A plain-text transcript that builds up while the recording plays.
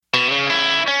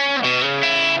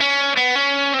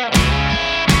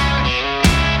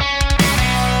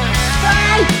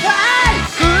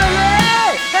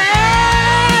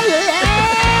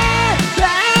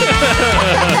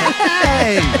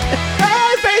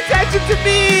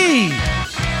me.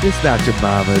 It's Dr.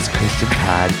 Mama's Christian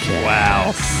Podcast.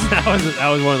 Wow, that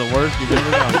was one of the worst you've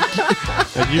ever done.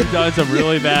 And you've done some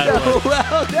really bad ones.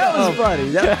 Well, that was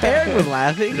funny. Eric was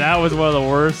laughing. That was one of the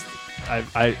worst.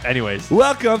 Anyways,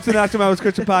 Welcome to Dr. Mama's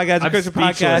Christian Podcast, a I'm Christian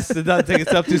speechless. podcast that doesn't take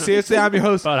itself too seriously. I'm your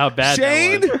host, about how bad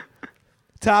Shane that was.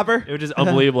 Topper. It was just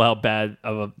unbelievable how bad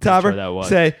of a Topper, intro that was.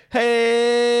 say,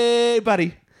 hey,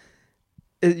 buddy.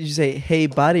 Did you say, hey,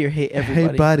 buddy, or hey,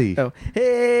 everybody? Hey, buddy. Oh,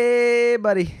 hey,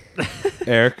 buddy.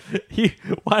 Eric.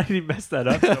 Why did he mess that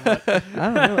up so much? I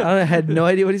don't know. I had no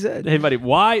idea what he said. Hey, buddy,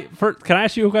 why? Can I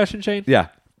ask you a question, Shane? Yeah.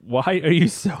 Why are you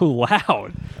so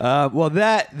loud? Well,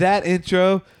 that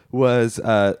intro was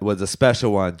a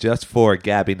special one just for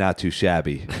Gabby Not Too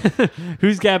Shabby.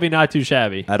 Who's Gabby Not Too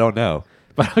Shabby? I don't know.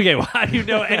 But okay, why do you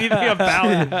know anything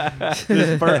about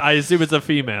this person? I assume it's a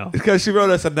female. Because she wrote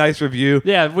us a nice review.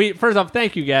 Yeah, first off,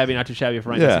 thank you, Gabby Not Too Shabby, for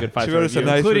writing us a good 5-star she wrote us a review,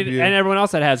 nice including review. and everyone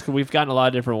else that has, because we've gotten a lot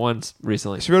of different ones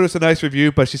recently. She wrote us a nice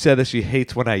review, but she said that she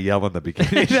hates when I yell in the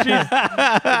beginning.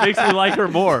 It makes me like her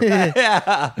more.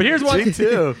 Yeah. But here's one Me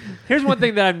too. Here's one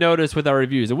thing that I've noticed with our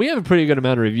reviews, and we have a pretty good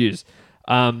amount of reviews.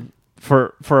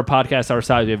 For a podcast our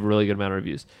size, we have a really good amount of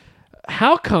reviews.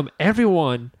 How come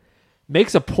everyone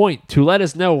makes a point to let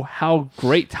us know how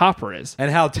great Topper is?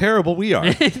 And how terrible we are.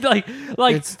 like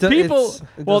people.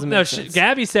 it Well, doesn't no, make sense.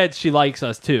 Gabby said she likes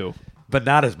us too, But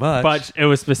not as much. but it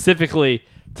was specifically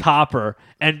Topper.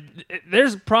 And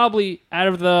there's probably, out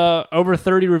of the over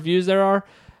 30 reviews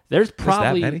there's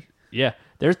probably many? Yeah,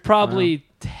 there's probably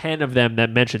 10 of them that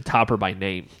mention Topper by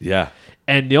name. yeah.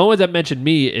 And the only ones that mentioned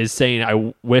me is saying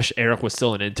I wish Eric was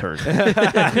still an intern.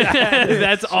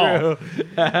 That's all.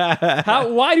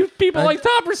 Why do people like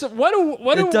Topper?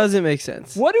 It doesn't make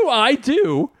sense. What do I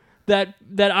do that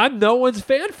I'm no one's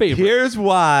fan favorite? Here's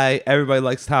why everybody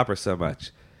likes Topper so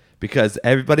much. Because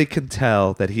everybody can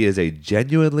tell that he is a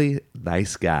genuinely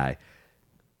nice guy.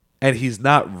 And he's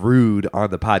not rude on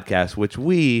the podcast, which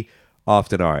we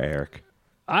often are, Eric.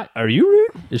 Are you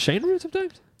rude? Is Shane rude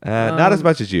sometimes? Not as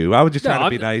much as you. I was just trying to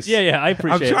be nice. Yeah, I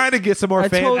appreciate I'm trying to get some more I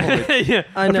fan told- points. yeah,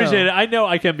 I I know. appreciate it. I know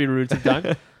I can be rude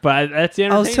sometimes, but that's the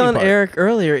entertaining I was telling part. Eric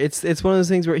earlier, it's one of those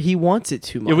things where he wants it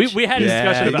too much. Yeah, we had a Yeah,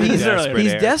 discussion about he's this desperate. earlier.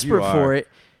 He's Eric, desperate you are. for it,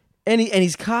 and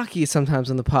he's cocky sometimes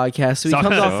on the podcast. So he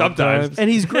comes off Sometimes. and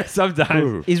he's great.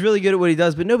 Sometimes. He's really good at what he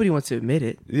does, but nobody wants to admit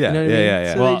it. Yeah, you know what I yeah, mean?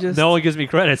 yeah. So Well, they just, no one gives me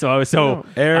credit, so I was No.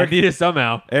 Eric- I need it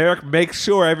somehow. Eric makes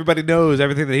sure everybody knows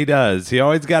everything that he does. He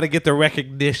always got to get the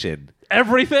recognition.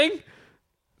 Everything.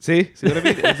 See what I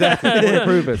mean? Exactly. Point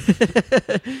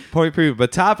proven. Point proven.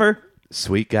 But Topper,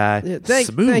 sweet guy. Yeah,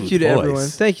 smooth thank you to voice. everyone.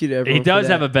 Thank you to everyone. He does for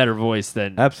that. have a better voice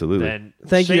than Absolutely. Than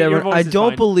Thank you Shane, to your everyone. voice I is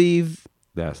don't fine. believe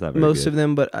No, it's not very most good. of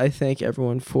them, but I thank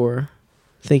everyone for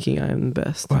thinking I am the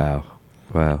best. Wow.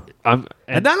 And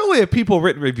And not only have people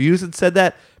written reviews and said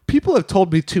that, people have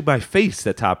told me to my face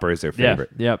that Topper is their yeah,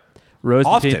 favorite. yep. Rose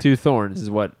Often. between two thorns is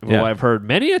what Yeah. I've heard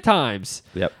many a times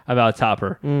Yep. about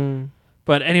Topper. Mm.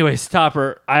 But anyways,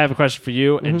 Topper, I have a question for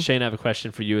you, and Shane, I have a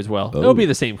question for you as well. It'll be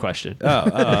the same question.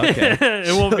 Oh, okay.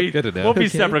 It won't be Good to know. won't be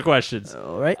Okay. separate questions.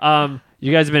 All right.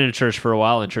 You guys have been in church for a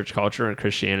while, in church culture and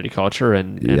Christianity culture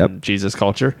and Yep. Jesus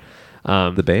culture.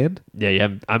 The band? Yeah.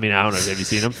 I mean, I don't know. Have you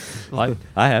seen them live?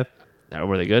 I have.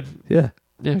 Were they good? Yeah.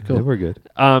 Yeah, cool. Yeah, we're good.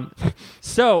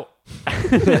 So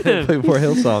Played before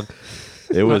Hillsong.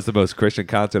 It was the most Christian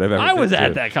concert I've ever I been was to.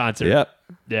 at that concert. Yep.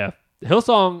 Yeah.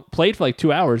 Hillsong played for like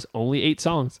 2 hours, only 8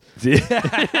 songs.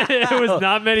 It was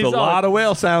not many There's songs. a lot of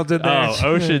whale sounds in there.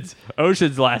 Oh,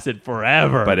 Oceans lasted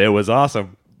forever. But it was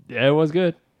awesome. yeah, it was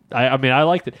good. I mean, I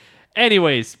liked it.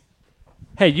 Anyways,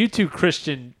 hey, you two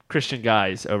Christian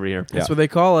guys over here. That's what they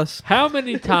call us. How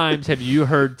many times have you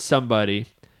heard somebody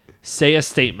say a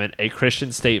statement, a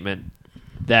Christian statement,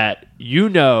 that you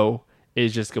know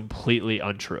is just completely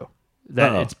untrue?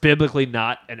 That Uh-oh. it's biblically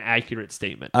not an accurate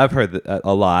statement. I've heard that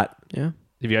a lot. Yeah.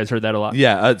 Have you guys heard that a lot?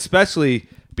 Yeah, especially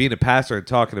being a pastor and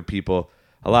talking to people.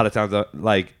 A lot of times,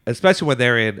 like, especially when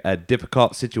they're in a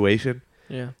difficult situation,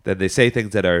 Yeah. then they say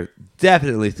things that are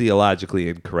definitely theologically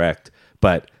incorrect,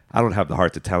 but I don't have the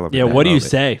heart to tell them. Yeah, in that what do you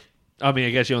moment. say? I mean, I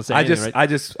guess you don't say anything, right?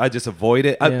 I just avoid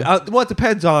it. Yeah. Well, it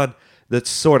depends on the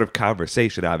sort of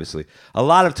conversation, obviously. A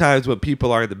lot of times when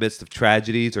people are in the midst of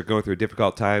tragedies or going through a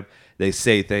difficult time, they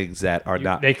say things that are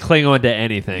not. They cling on to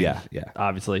anything. Yeah.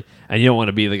 Obviously. And you don't want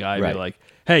to be the guy who Right. be like,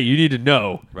 hey, you need to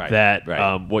know Right, that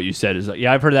right. what you said is like,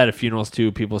 yeah, I've heard that at funerals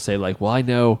too. People say like, well, I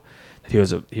know that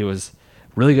he was a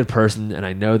really good person and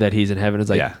I know that he's in heaven. It's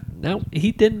like, Yeah. no,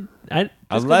 he didn't.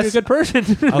 just gonna be a good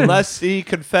person. unless he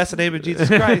confessed the name of Jesus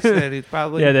Christ, then he's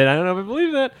probably Yeah, then I don't know if I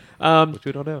believe that. which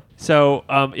we don't know. So,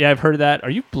 yeah, I've heard that. Are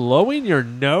you blowing your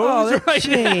nose Oh, that right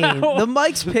chain. now? The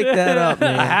mics picked that up,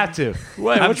 man. I had to.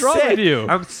 Wait, I'm what's wrong sick. with you?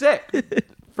 I'm sick.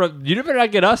 You better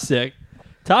not get us sick.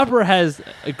 Topper has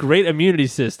a great immunity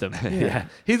system. Yeah,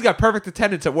 he's got perfect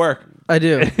attendance at work. I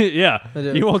do. Yeah, I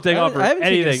do. you won't take off for I haven't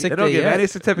taken a anything, sick They don't day give yet. any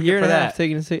certificate Year and for a half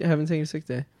that. haven't taken a sick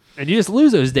day. and you just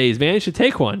lose those days, man. You should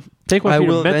take one. Take one I for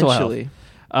your will mental eventually.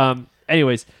 health.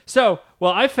 Anyways, so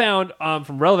I found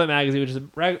from Relevant Magazine, which is a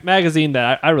magazine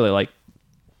that I really like.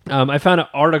 I found an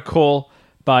article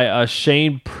by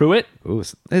Shane Pruitt. Ooh,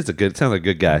 this is a good. Sounds like a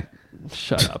good guy.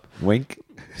 Shut up. Wink.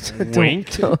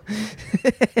 Wink.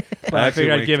 But I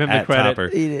figured I'd give him the At credit. Topper.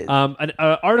 Eat it. An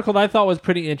article that I thought was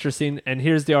pretty interesting, and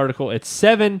here's the article. It's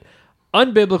 7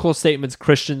 unbiblical statements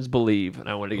Christians believe, and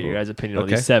I want to get your guys' opinion on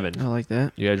Okay. these 7. I like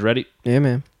that. You guys ready? Yeah,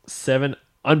 man. 7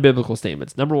 unbiblical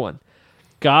statements. Number 1,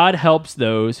 God helps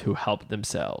those who help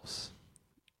themselves.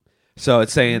 So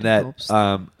it's saying that Helps.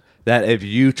 that if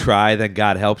you try, then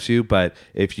God helps you, but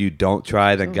if you don't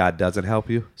try, then God doesn't help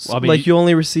you. Well, I mean, Like you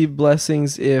only receive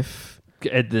blessings if. You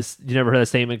never heard the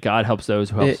statement, God helps those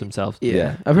who helps themselves? Yeah,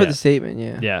 Yeah. I've heard Yeah. the statement.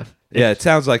 Yeah. Yeah. Yeah, it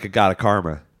sounds like a God of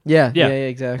karma. Yeah. Yeah. Yeah.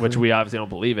 Exactly. Which we obviously don't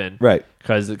believe in. Right.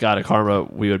 Because the God of karma,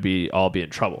 we would all be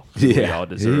in trouble. We all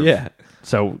deserve. Yeah.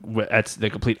 So that's the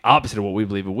complete opposite of what we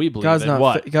believe in. We believe God's in not.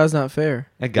 what? God's not fair.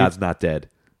 And God's not dead.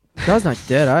 God's not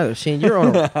dead either. Shane, you're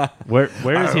on. Where is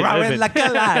he Roaring living? like a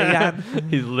lion.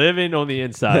 He's living on the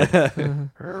inside.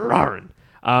 Roaring.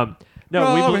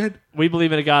 No, Roaring. we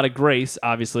believe in a God of grace,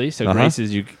 obviously. So Uh-huh. grace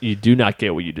is you do not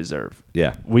get what you deserve.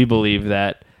 Yeah. We believe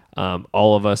that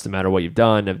all of us, no matter what you've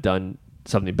done, have done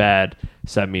something bad.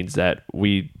 So that means that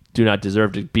we do not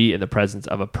deserve to be in the presence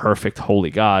of a perfect, holy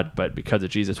God. But because of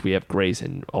Jesus, we have grace,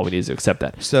 and all we need is to accept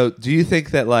that. So, do you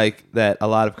think that that a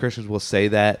lot of Christians will say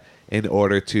that in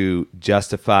order to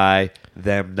justify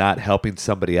them not helping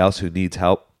somebody else who needs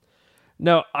help?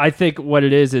 No, I think what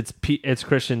it is, it's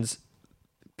Christians.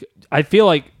 I feel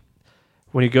like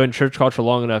when you go in church culture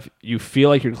long enough, you feel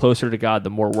like you're closer to God the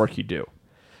more work you do.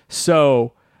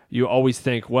 So you always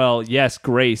think, well, yes,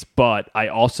 grace, but I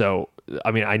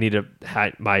need to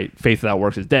my faith without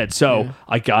works is dead. So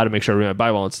I got to make sure I read my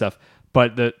Bible and stuff.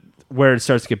 But where it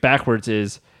starts to get backwards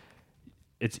is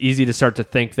it's easy to start to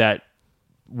think that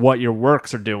what your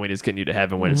works are doing is getting you to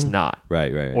heaven when it's not.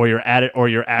 Right. Or you're at it, or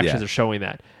your actions Yeah. are showing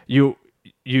that you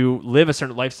live a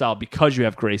certain lifestyle because you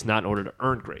have grace, not in order to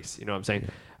earn grace. You know what I'm saying?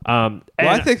 Well,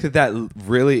 I think that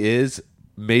really is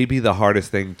maybe the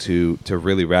hardest thing to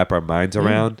really wrap our minds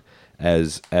around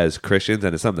as Christians,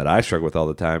 and it's something that I struggle with all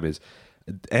the time. Is,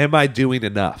 am I doing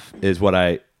enough? Is what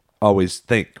I always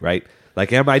think. Right?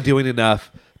 Like, am I doing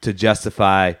enough to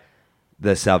justify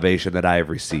the salvation that I have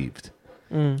received?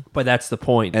 but that's the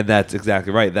point. And that's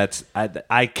exactly right.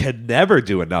 I can never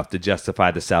do enough to justify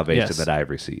the salvation Yes. that I have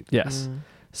received. Yes.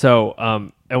 So,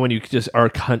 and when you just are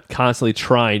constantly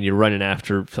trying, you're running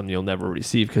after something you'll never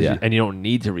receive and you don't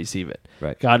need to receive it.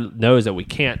 Right. God knows that we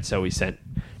can't, so He sent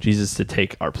Jesus to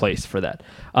take our place for that.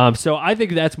 So I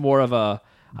think that's more of a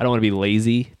I don't want to be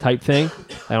lazy type thing.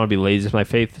 I don't want to be lazy with my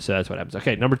faith, so that's what happens.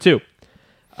 Okay, number 2.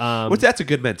 Which that's a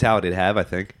good mentality to have, I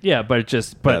think. Yeah, but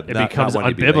it not becomes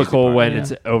wanting to be lazy unbiblical part. when Yeah.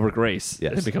 it's over grace.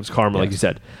 Yes. It becomes karma, like Yes. you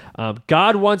said.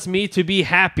 God wants me to be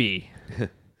happy.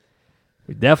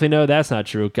 We definitely know that's not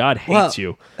true. God hates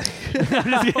you. I'm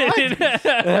just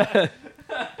kidding.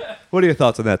 What are your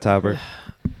thoughts on that, Topper?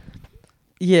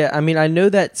 Yeah, I mean, I know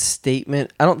that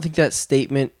statement. I don't think that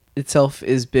statement itself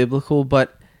is biblical,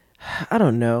 but I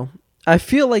don't know. I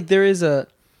feel like there is a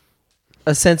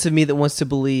sense of me that wants to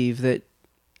believe that.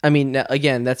 I mean,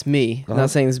 again, that's me. I'm Uh-huh. not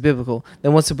saying it's biblical.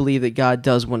 That wants to believe that God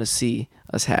does want to see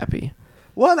us happy.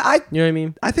 Well, You know what I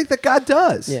mean? I think that God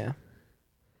does. Yeah.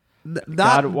 But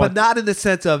not in the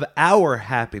sense of our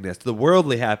happiness. The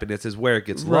worldly happiness is where it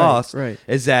gets Right, lost. right.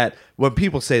 Is that when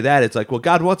people say that, it's like, well,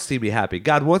 God wants to see me happy.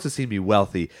 God wants to see me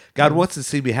wealthy. God wants to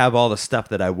see me have all the stuff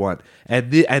that I want.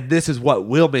 And this is what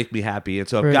will make me happy. And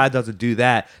so if Right. God doesn't do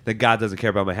that, then God doesn't care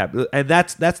about my happiness. And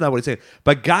that's not what he's saying.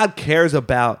 But God cares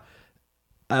about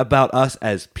us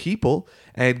as people,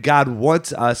 and God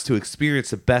wants us to experience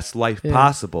the best life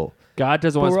possible. God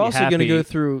doesn't But want we're us to be also happy. going to go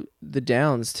through the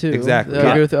downs too. Exactly.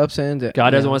 Go through ups and downs. God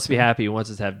doesn't want us to be happy. He wants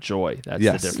us to have joy. That's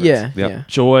Yes. the difference. Yeah. Yep. Yeah.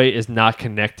 Joy is not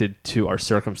connected to our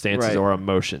circumstances Right. or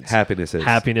emotions. Happiness is.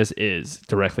 Happiness is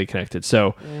directly connected.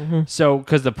 So,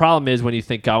 because the problem is when you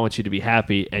think God wants you to be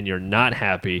happy and you're not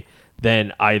happy,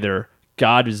 then either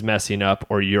God is messing up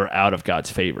or you're out of God's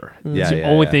favor. Yeah, It's the yeah,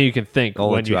 only yeah. thing you can think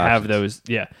Only when two you have options. those.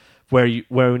 Yeah, when you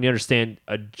understand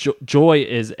joy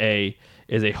is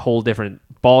is a whole different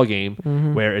ball game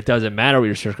where it doesn't matter what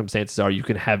your circumstances are. You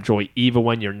can have joy even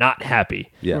when you're not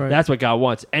happy. Yeah. Right. That's what God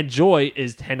wants. And joy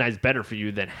is 10 times better for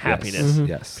you than happiness.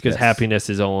 Yes. Because yes. happiness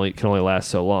can only last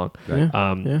so long. Right.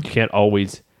 Yeah. You can't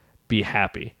always be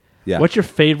happy. Yeah. What's your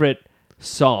favorite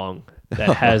song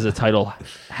that has the title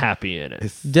Happy in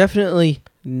it? Definitely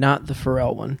not the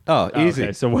Pharrell one. Oh, easy.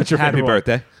 Okay, so what's your Happy favorite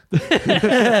one?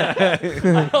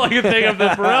 birthday. All I can think of the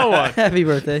Pharrell one. Happy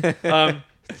birthday.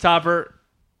 Topper,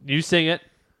 you sing it.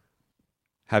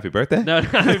 Happy birthday. No,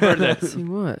 happy birthday. See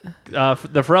what?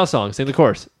 The Pharrell song. Sing the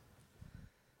chorus.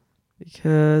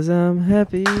 Because I'm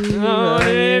happy. Oh,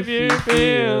 if you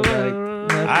feel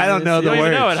I don't know the You don't even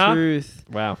words. know it, huh? Truth.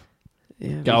 Wow.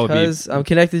 Yeah, God would be- because I'm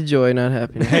connected to joy, not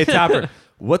happiness. Hey, Topper,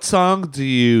 what song do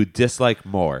you dislike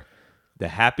more? The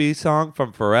happy song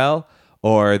from Pharrell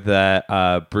or the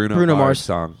Bruno Mars Mars.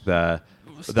 song? The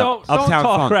Don't Uptown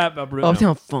talk Funk. crap about Bruno.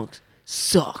 Uptown Funk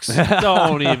sucks.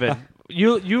 Don't even.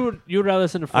 You'd rather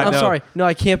listen to I Pharrell. I'm know. sorry. No,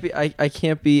 I can't be. I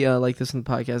can't be like this in the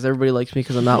podcast. Everybody likes me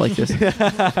because I'm not like this.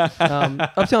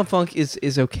 Uptown Funk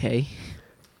is okay.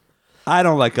 I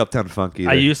don't like Uptown Funk either.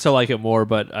 I used to like it more,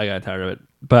 but I got tired of it.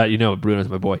 But Bruno's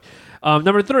my boy.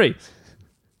 Number 3.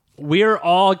 We're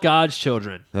all God's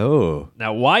children. Oh,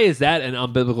 Now, why is that an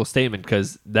unbiblical statement?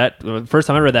 Because the first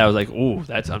time I read that, I was like, "Ooh,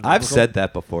 that's unbiblical." I've said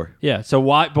that before. yeah. So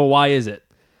why? But why is it?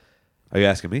 Are you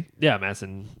asking me? Yeah,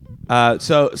 Madison.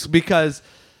 So because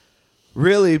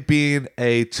really being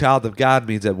a child of God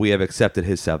means that we have accepted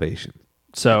His salvation,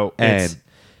 So and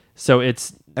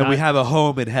it's we not- have a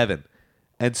home in heaven.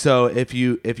 And so if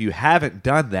you haven't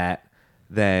done that,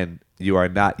 then you are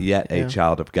not yet a Yeah.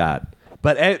 child of God.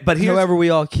 But here's, However, we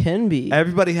all can be.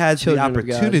 everybody has the children of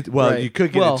God. opportunity. Well, Right. you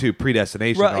could get Well, into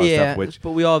predestination right, and all that yeah, stuff, which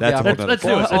but we all have the that's a whole Let's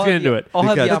nother do it. story. Let's get into it. I'll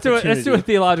have the Because- Let's do a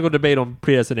theological debate on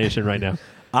predestination right now.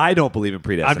 I don't believe in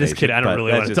predestination. I'm just kidding. I don't but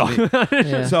really that's want to talk just me. about it.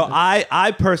 Yeah. So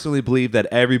I personally believe that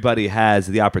everybody has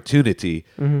the opportunity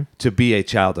to be a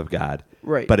child of God.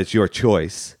 Right. But it's your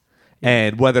choice,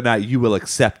 and whether or not you will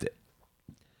accept it.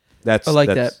 That's I like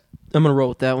that's that. I'm gonna roll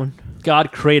with that one.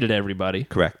 God created everybody,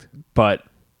 correct. but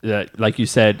like you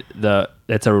said,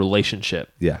 it's a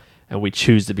relationship. Yeah. And we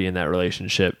choose to be in that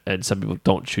relationship, and some people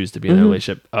don't choose to be in that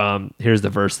relationship. Here's the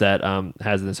verse that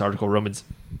has in this article, Romans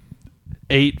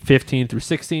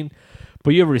 8:15-16.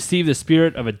 But you have received the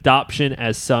spirit of adoption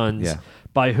as sons, Yeah.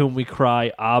 by whom we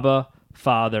cry, Abba,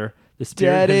 Father. The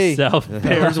Spirit Daddy. Himself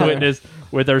bears witness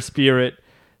with our spirit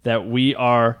that we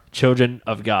are children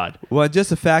of God. Well,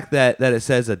 just the fact that it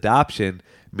says adoption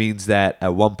means that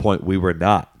at one point we were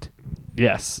not.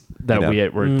 Yes, that You know. we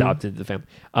were adopted into the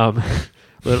family.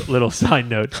 Little side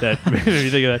note that made me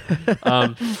think of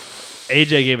that.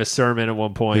 AJ gave a sermon at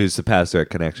one point. Who's the pastor at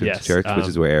Connections Yes, Church, which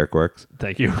is where Eric works.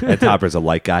 Thank you. And Topper's a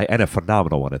light guy and a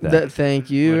phenomenal one at that. Thank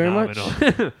you very much.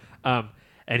 Phenomenal.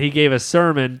 And he gave a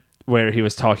sermon where he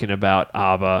was talking about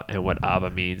Abba and what Abba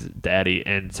means, Daddy.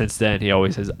 And since then, he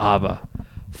always says Abba,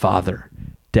 Father,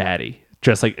 Daddy,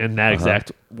 just like in that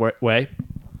exact way.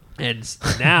 And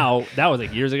now, that was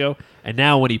like years ago. And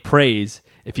now when he prays,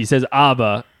 if he says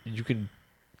Abba, you can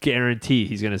guarantee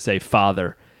he's going to say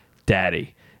Father,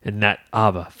 Daddy. And that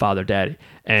Abba, Father, Daddy.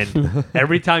 And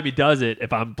every time he does it,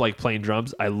 if I'm like playing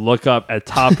drums, I look up at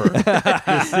Topper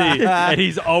to see, and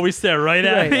he's always staring right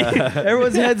at me.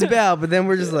 Everyone's heads bow, but then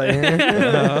we're just like,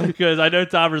 Because I know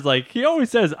Topper's like, he always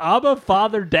says Abba,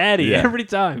 Father, Daddy Yeah. every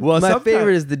time. Well, my sometimes-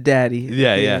 favorite is the daddy.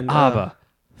 Yeah, yeah. And, Abba,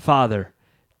 Father,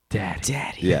 Daddy.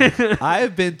 daddy. Yeah, I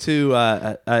have been to.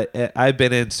 I've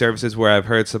been in services where I've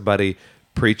heard somebody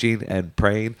preaching and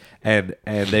praying, and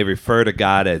they refer to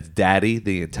God as Daddy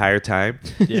the entire time.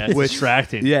 Yeah, it's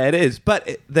distracting. Yeah, it is, but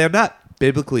they're not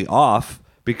biblically off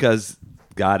because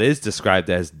God is described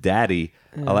as Daddy,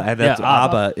 and that's Yeah,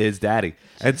 Abba is Daddy.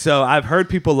 And so I've heard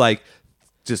people like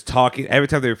just talking every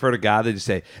time they refer to God, they just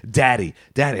say Daddy,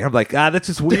 Daddy. I'm like, that's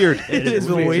just weird. It it is is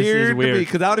weird. weird, It is to weird. me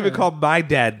because I don't even call my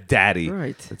dad Daddy.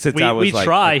 Right. Since I was We like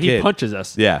try. a He kid. punches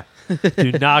us. Yeah.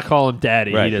 Do not call him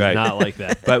Daddy. Right, he does right. not like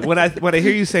that. But when I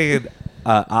hear you saying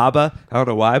Abba, I don't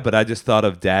know why, but I just thought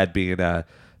of Dad being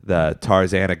the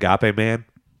Tarzan agape man.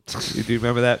 Do you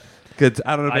remember that? Because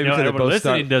I don't know, I maybe know because they everyone both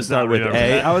listening does start not with remember A.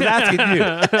 that. I was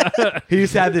asking you. He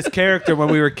used to have this character when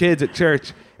we were kids at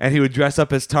church, and he would dress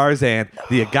up as Tarzan,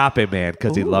 the agape man,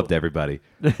 because he loved everybody.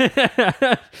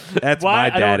 That's Why? my I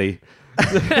don't- daddy.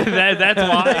 That's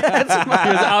why.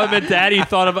 Because I'm a daddy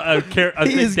thought of a thing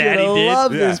He's Daddy gonna did.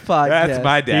 love this podcast. That's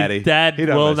my daddy. Dad He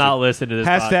don't will listen. not listen to this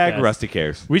Hashtag podcast. Rusty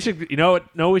cares. We should, you know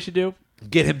what we should do?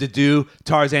 Get him to do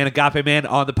Tarzan agape man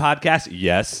on the podcast.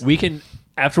 Yes. We can,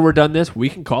 after we're done this, we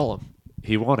can call him.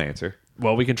 He won't answer.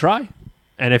 Well, we can try.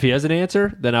 And if he doesn't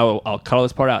answer, then I'll cut all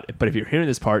this part out. But if you're hearing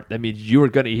this part, that means you are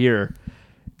going to hear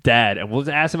Dad. And we'll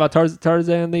just ask him about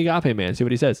Tarzan the Agape Man, see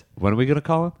what he says. When are we gonna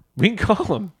call him? We can call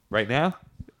him. Right now?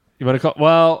 You want to call?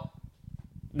 Well,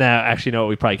 no, actually, no,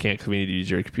 we probably can't because we need to use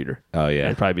your computer. Oh yeah.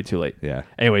 It'd probably be too late. Yeah.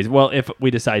 Anyways, well, if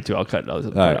we decide to, I'll cut all this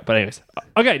part right. out. But anyways,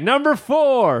 okay, number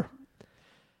 4.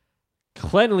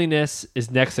 Cleanliness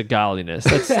is next to godliness.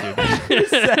 That's stupid.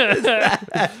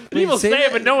 People say say it, that-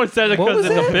 but no one says it what because was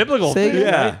it's a that? biblical Say thing.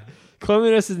 again. Yeah. Right?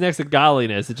 Cleanliness is next to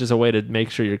godliness. It's just a way to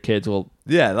make sure your kids will.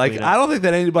 Yeah, like Clean up. I don't think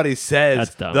that anybody says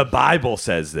That's dumb. the Bible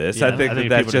says this. Yeah, I think I think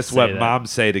that's people just just what say that.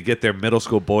 moms say to get their middle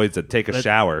school boys to take a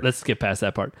shower. Let's skip past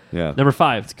that part. Yeah. Number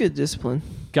 5. Good discipline.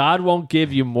 God won't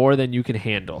give you more than you can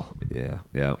handle. Yeah,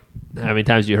 yeah. How many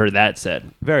times you heard that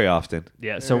said? Very often.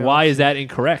 Yeah. So Very why is that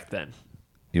incorrect then?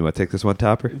 You want to take this one,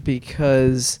 Topper?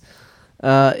 Because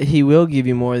he will give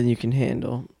you more than you can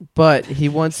handle, but he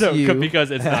wants you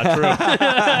Because it's not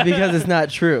true. because it's not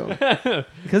true.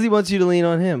 Because he wants you to lean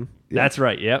on him. That's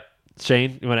right. Yep.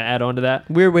 Shane, you want to add on to that?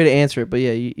 Weird way to answer it, but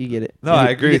yeah, you get it. No, You I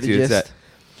get- agree get with the you. It's gist.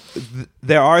 that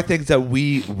there are things that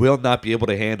we will not be able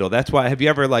to handle. That's why. Have you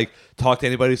ever like talked to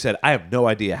anybody who said, "I have no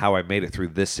idea how I made it through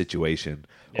this situation,"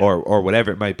 or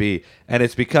whatever it might be, and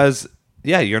it's because.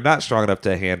 Yeah, you're not strong enough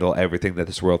to handle everything that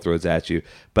this world throws at you,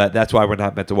 but that's why we're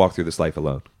not meant to walk through this life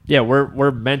alone. Yeah, we're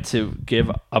meant to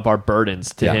give up our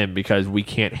burdens to Yeah. Him because we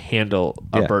can't handle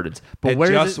our Yeah. burdens. But And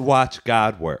where just does it, watch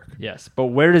God work. yes, but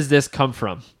where does this come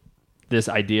from? This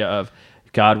idea of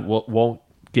God won't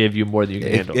give you more than you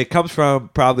can handle. It comes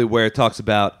from probably where it talks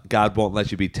about God won't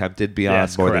let you be tempted beyond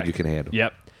Yes, more correct. than you can handle.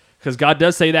 Yep, because God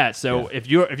does say that. So Yeah.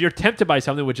 if you're tempted by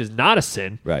something which is not a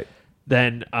sin, Right.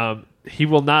 then He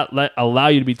will not allow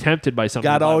you to be tempted by something.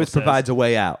 God the Bible always says. provides a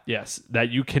way out. Yes,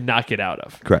 that you cannot get out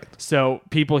of. Correct. So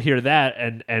people hear that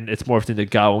and it's morphed into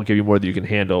God won't give you more than you can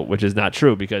handle, which is not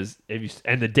true because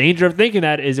and the danger of thinking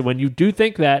that is when you do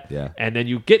think that Yeah. and then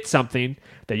you get something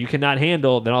that you cannot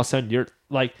handle, then all of a sudden you're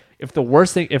like, if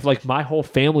like my whole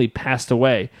family passed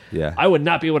away, Yeah. I would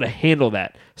not be able to handle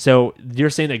that. So you're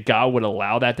saying that God would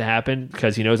allow that to happen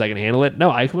because He knows I can handle it?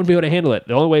 No, I wouldn't be able to handle it.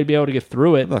 The only way to be able to get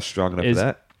through it I'm not strong enough is- for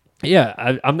that.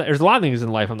 yeah, I'm not, there's a lot of things in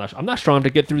life I'm not strong enough to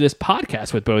get through this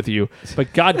podcast with both of you,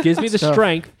 but God gives me the tough.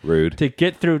 strength Rude. to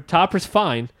get through. Topper's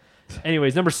fine.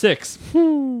 Anyways, number 6. I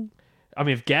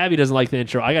mean, if Gabby doesn't like the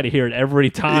intro, I got to hear it every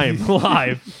time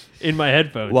live in my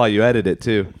headphones. Well, you edit it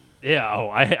too. Yeah,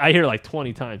 I hear it like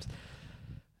 20 times.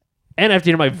 And I have to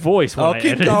hear my voice when I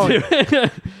keep edit going. it too.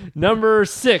 Number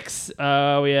 6. We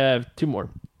have 2 more.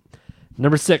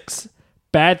 Number 6.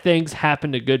 Bad things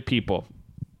happen to good people.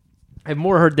 I've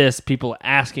more heard this, people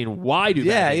asking, why do bad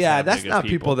Yeah, things yeah. happen to That's good not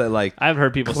people that like I've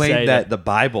heard people claim say that the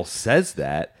Bible says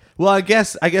that. Well, I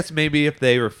guess maybe if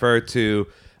they refer to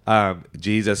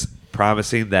Jesus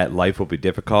promising that life will be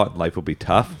difficult and life will be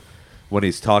tough when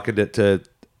he's talking to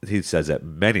he says that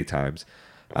many times.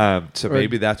 So Or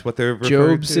maybe that's what they're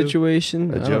referring Job to.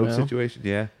 situation. A I don't Job know. situation,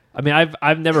 yeah. I mean,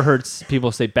 I've never heard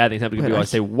people say bad things happen to good But people. I I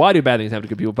say, why do bad things happen to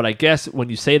good people? But I guess when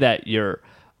you say that,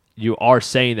 you are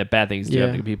saying that bad things do Yeah.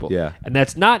 happen to good people. Yeah. And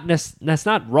that's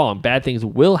not wrong. Bad things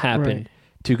will happen Right.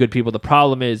 to good people. The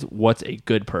problem is, what's a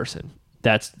good person?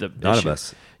 That's the None issue. of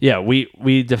us. Yeah, we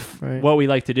Right. what we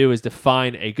like to do is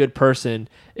define a good person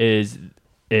is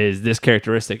this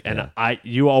characteristic, and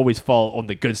you always fall on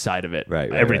the good side of it Right,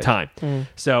 every right. time.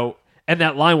 So. And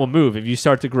that line will move if you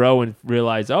start to grow and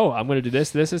realize, oh, I'm going to do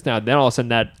this now. Then all of a sudden,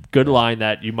 that good line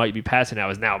that you might be passing now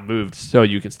is now moved, so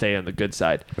you can stay on the good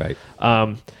side. Right.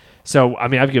 So I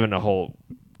mean,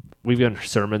 we've given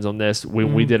sermons on this.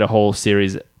 We did a whole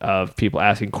series of people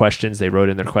asking questions. They wrote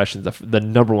in their questions. The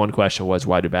number one question was,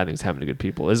 why do bad things happen to good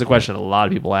people? This is a question a lot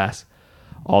of people ask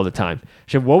all the time.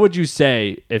 Shem, what would you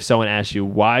say if someone asked you,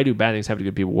 why do bad things happen to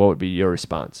good people? What would be your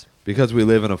response? Because we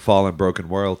live in a fallen, broken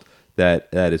world that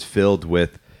is filled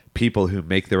with people who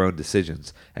make their own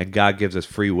decisions, and God gives us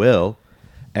free will,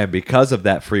 and because of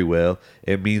that free will,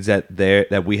 it means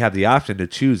that we have the option to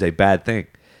choose a bad thing,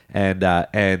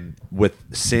 and with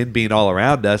sin being all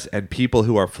around us and people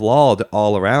who are flawed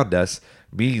all around us,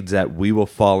 means that we will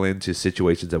fall into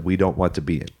situations that we don't want to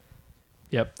be in.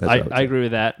 Yep, That's what I would I say. agree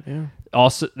with that. Yeah.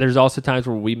 Also, there's also times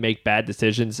where we make bad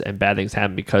decisions and bad things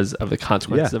happen because of the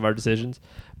consequences Yeah. of our decisions.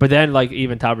 But then, like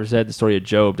even Topper said, the story of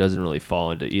Job doesn't really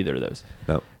fall into either of those.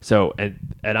 No. So, and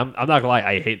I'm not gonna lie,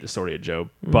 I hate the story of Job,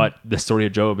 but the story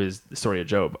of Job is the story of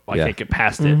Job. I Yeah. can't get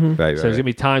past it. Right, So there's gonna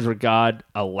be times where God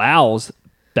allows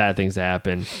bad things to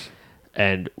happen,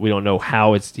 and we don't know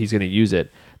how He's gonna use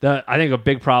it. I think a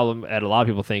big problem that a lot of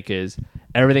people think is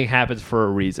everything happens for a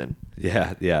reason.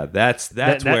 Yeah, yeah. That's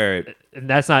That- where it, and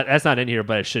that's not in here,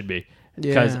 but it should be.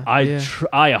 because Yeah, I yeah.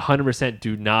 I 100%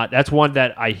 do not. That's one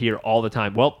that I hear all the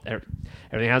time. Well,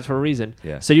 everything happens for a reason.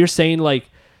 Yeah. So you're saying like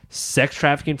sex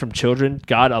trafficking from children,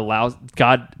 God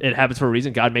it happens for a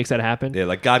reason. God makes that happen. Yeah,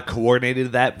 like God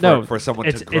coordinated that for someone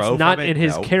it's, to grow It's not from it? in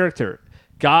his No. character.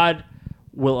 God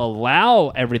will allow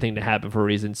everything to happen for a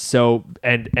reason. So,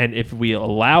 and if we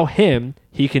allow him,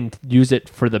 he can use it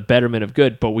for the betterment of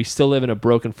good, but we still live in a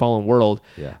broken, fallen world.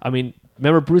 Yeah. I mean,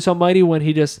 remember Bruce Almighty when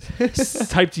he just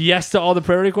typed yes to all the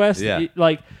prayer requests? Yeah.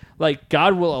 Like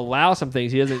God will allow some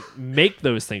things. He doesn't make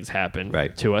those things happen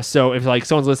Right. to us. So if like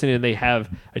someone's listening and they have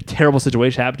a terrible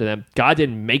situation happen to them, God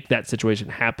didn't make that situation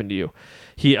happen to you.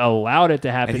 He allowed it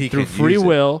to happen And he through can free use it.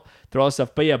 will, through all this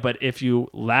stuff. But if you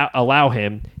allow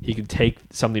him, he can take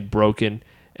something broken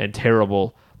and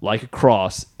terrible like a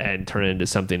cross and turn it into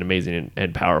something amazing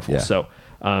and powerful. Yeah.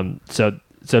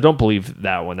 So don't believe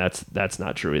that one. That's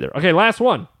not true either. Okay, last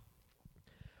one.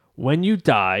 When you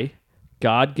die,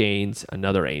 God gains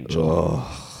another angel.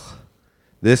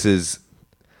 This is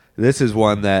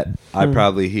one that I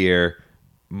probably hear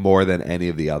more than any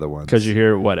of the other ones. Because you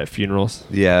hear what at funerals?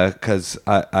 Yeah, because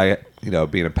I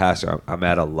being a pastor, I'm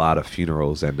at a lot of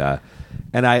funerals, and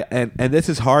this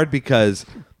is hard because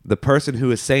the person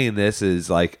who is saying this is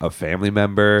like a family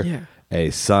member, Yeah. a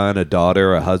son, a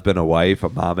daughter, a husband, a wife, a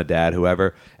mom, a dad,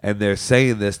 whoever, and they're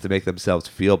saying this to make themselves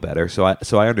feel better. So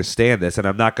I understand this, and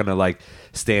I'm not gonna like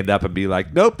stand up and be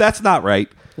like, nope, that's not right.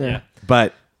 Yeah.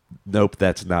 But nope,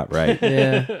 that's not right.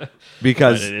 Yeah. But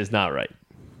Because it is not right.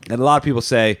 and a lot of people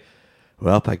say,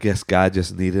 well, I guess God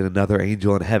just needed another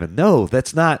angel in heaven. No,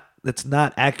 that's not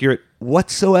accurate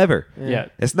whatsoever. Yeah.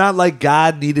 It's not like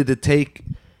God needed to take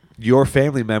your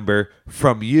family member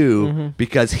from you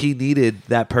because he needed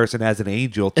that person as an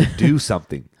angel to do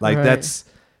something. Like Right. it's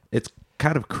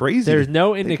kind of crazy. There's to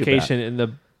no think indication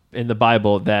in the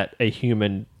Bible that a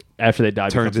human after they die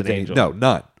about. Turns becomes an into angel. No,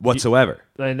 none whatsoever.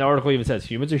 And the article even says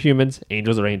humans are humans,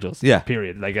 angels are angels. Yeah.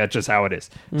 Period. Like that's just how it is.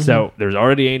 So there's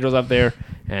already angels up there,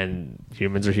 and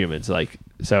humans are humans. Like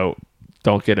so,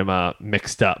 don't get them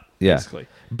mixed up. Yeah. Basically.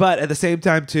 But at the same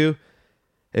time, too,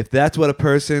 if that's what a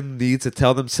person needs to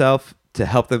tell themselves to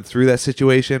help them through that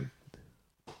situation,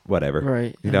 whatever.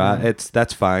 Right. You know,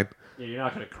 that's fine. Yeah,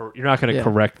 you're not gonna Yeah.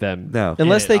 correct them. No.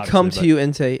 Unless in it, they come obviously, to you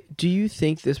and say, "Do you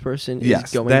think this person is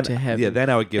Yes. going Then, to heaven?" yeah, then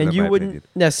I would give and them you my wouldn't opinion.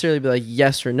 necessarily be like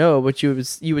yes or no, but you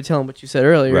would tell them what you said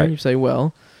earlier. Right. And you'd say,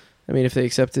 "Well, I mean, if they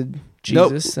accepted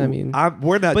Nope. Jesus, I mean,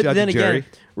 we're not but judging then again, Jerry.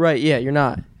 right? Yeah, you're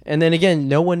not. And then again,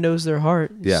 no one knows their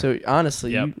heart. Yeah. So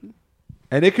honestly, Yep.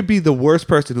 And it could be the worst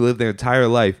person who lived their entire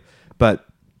life, but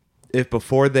if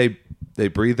before they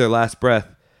breathed their last breath,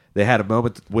 they had a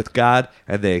moment with God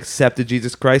and they accepted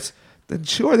Jesus Christ, then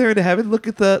sure, they're in heaven. Look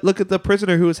at the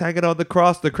prisoner who was hanging on the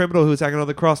cross, the criminal who was hanging on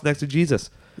the cross next to Jesus.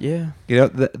 yeah, You know,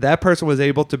 that person was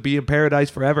able to be in paradise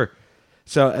forever.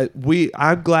 So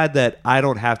I'm glad that I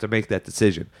don't have to make that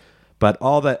decision. But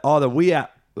all that we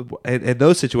in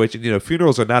those situations, you know,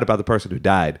 funerals are not about the person who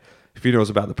died. Funerals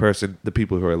are about the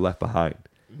people who are left behind.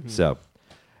 So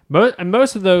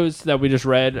most of those that we just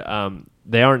read,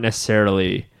 they aren't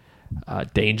necessarily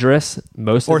dangerous.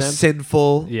 Most or of them,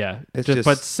 sinful. yeah. It's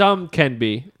But some can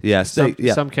be. Yes,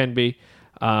 Some can be.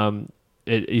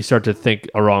 You start to think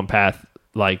a wrong path,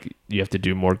 like you have to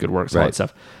do more good works, all Right. that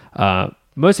stuff.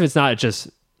 Most of it's not. It's just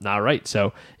not right.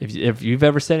 So if you've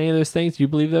ever said any of those things, you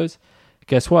believe those,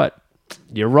 guess what?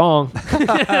 You're wrong.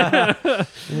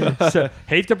 So,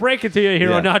 hate to break it to you here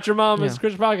Yeah. on Not Your Mama's Yeah.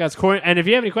 Christian Podcast. And if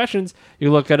you have any questions, you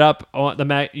can look it up on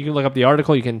you can look up the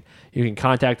article. You can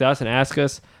contact us and ask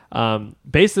us.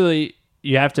 Basically,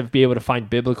 you have to be able to find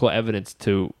biblical evidence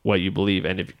to what you believe,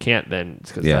 and if you can't, then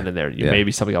it's because Yeah. it's not in there. You Yeah.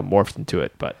 maybe something got morphed into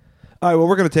it, but. All right, well,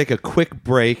 we're going to take a quick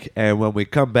break, and when we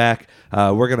come back,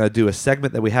 we're going to do a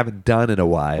segment that we haven't done in a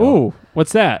while. Ooh,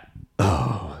 what's that?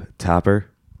 Topper,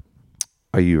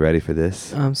 are you ready for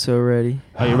this? I'm so ready.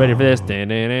 Are you ready for this? We're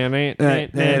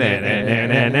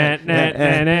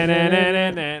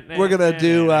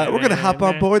We're gonna hop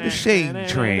on board the Shane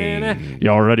train.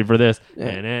 Y'all ready for this?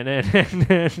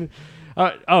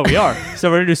 Oh, we are.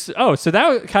 So we're gonna do. Oh, so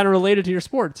that kind of related to your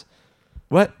sports.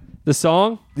 What? The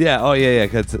song. Yeah. Oh, yeah.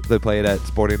 Because they play it at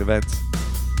sporting events.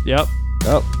 Yep.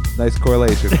 Oh, nice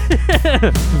correlation. All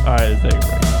right, let's take a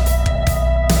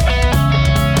break.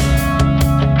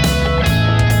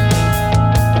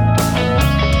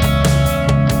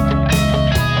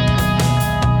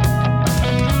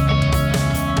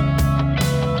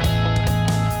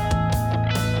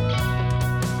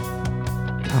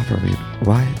 Topper, I mean,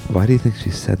 why do you think she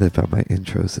said that about my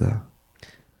intros, though?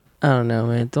 I don't know,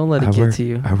 man. Don't let it get to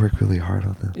you. I work really hard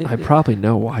on them. I probably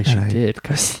know why she And I- did,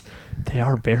 because they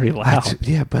are very loud.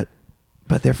 Yeah, but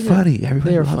but they're funny.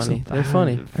 Everybody They are loves funny. them. They're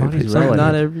funny. Funny's Not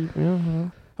relative.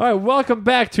 every. All right, welcome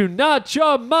back to Not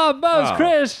Your Mama's Oh.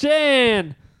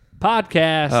 Christian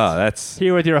podcast. Oh, that's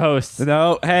Here with your hosts.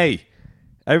 no. Hey,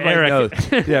 everybody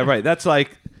Eric. knows. Yeah, right. That's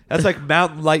like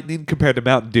Mountain Lightning compared to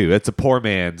Mountain Dew. That's a poor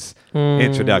man's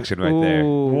introduction right there.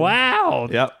 Wow.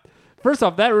 Yep. First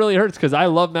off, that really hurts because I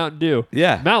love Mountain Dew.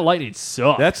 Yeah. Mountain Lightning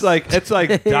sucks. It's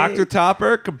like Dr.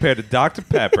 Topper compared to Dr.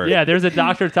 Pepper. Yeah, there's a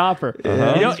Dr. Topper.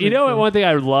 Uh-huh. You know what? One thing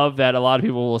I love that a lot of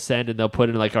people will send and they'll put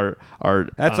in like our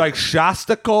That's like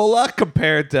Shasta Cola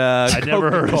compared to I never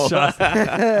heard of Coca-Cola.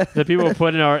 Shasta. The people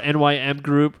put in our NYM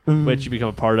group, which you become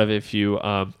a part of if you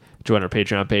join our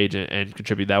Patreon page and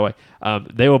contribute that way.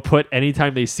 They will put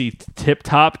anytime they see Tip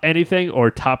Top anything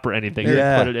or Topper anything, they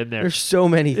Yeah. put it in there. There's so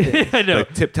many things. I know.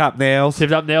 Like Tip Top Nails.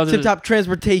 Tip Top Nails. Tip Top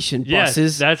transportation Yes,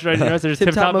 buses. that's right. There's Tip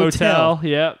Tip Top Top Motel.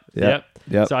 Motel. Yep.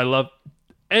 Yep. So I love.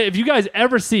 If you guys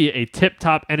ever see a Tip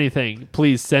Top anything,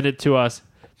 please send it to us.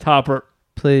 Topper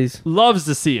Please. loves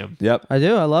to see them. Yep. I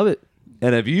do. I love it.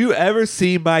 And if you ever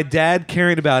see my dad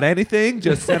caring about anything,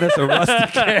 just send us a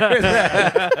rusty carrot.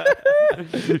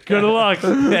 Good luck.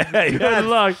 Good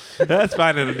luck. That's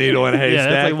finding a needle in a Yeah, haystack.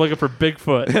 that's like looking for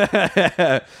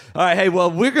Bigfoot. All right, hey,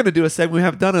 well, we're going to do a segment we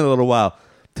haven't done in a little while.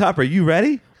 Topper, you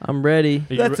ready? I'm ready.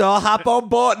 Let's all hop on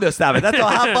board. No, stop it. Let's all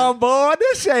hop on board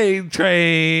the Shane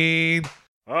train.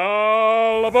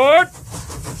 All aboard!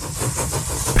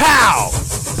 Pow!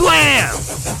 Blam!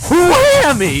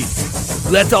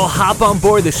 Whammy! Let's all hop on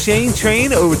board the Shane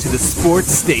train over to the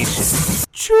sports station.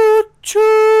 Choo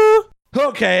choo!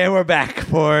 Okay, and we're back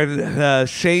for the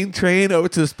Shane train over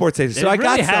to the sports station. So It I got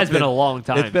really has something. been a long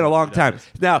time. It's been a long time.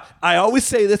 Now, I always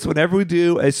say this whenever we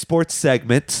do a sports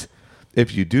segment.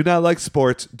 If you do not like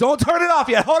sports, don't turn it off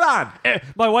yet. Hold on.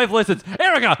 My wife listens.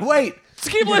 Erica, Wait. just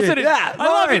keep listening. Yeah,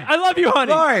 Lauren. I love you,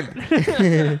 honey.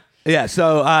 Lauren. Yeah,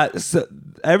 so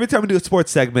every time we do a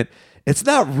sports segment, it's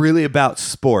not really about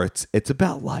sports. It's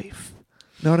about life.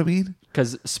 Know what I mean?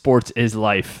 Because sports is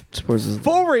life. Sports is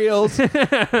For reals.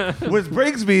 Which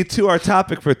brings me to our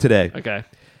topic for today. Okay.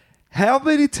 How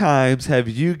many times have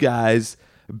you guys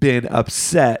been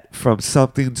upset from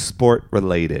something sport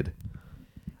related?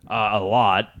 A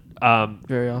lot.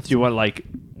 very Do often. you want like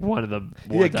one of the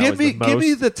Yeah, ones that give was the me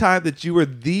most? the time that you were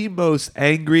the most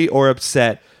angry or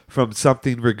upset from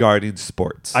something regarding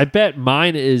sports. I bet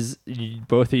mine is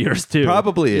both of yours too.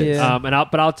 Probably is. Yeah.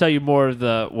 But I'll tell you more of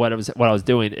the what I was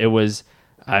doing. It was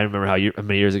I remember how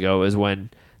many years ago it was when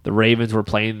the Ravens were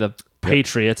playing the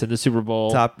Patriots in the Super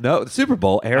Bowl. The Super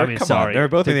Bowl. Eric, I mean, come sorry. on. They're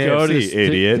both To in the go to AFC, the-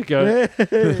 idiot.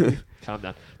 to go- calm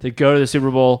down. To go to the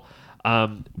Super Bowl,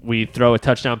 we throw a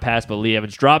touchdown pass, but Lee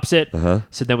Evans drops it. Uh-huh.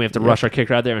 So then we have to rush our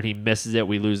kicker out there, and he misses it.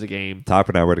 We lose the game.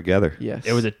 Topper and I were together. Yes.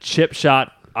 It was a chip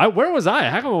shot. Where was I?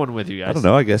 How come I wasn't with you guys? I don't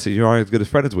know. I guess you aren't as good as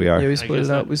friends as we are. Yeah, we I split guess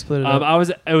it up. not. We split it up.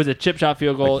 It was a chip shot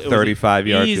field goal. Like It was an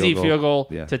 35-yard easy field goal.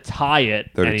 Yeah. to tie it,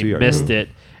 and he 32-yard missed field it,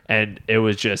 and it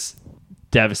was just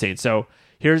devastating. So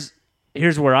here's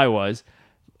where I was.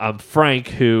 Frank,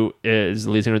 who is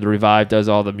the lead singer of the Revive, does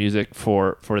all the music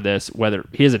for this. Whether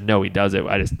he doesn't know he does it,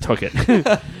 I just took it.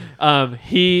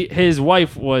 His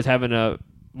wife was having a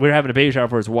baby shower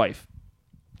for his wife,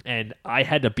 and I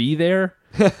had to be there,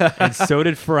 and so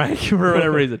did Frank for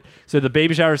whatever reason. So the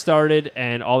baby shower started,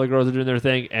 and all the girls are doing their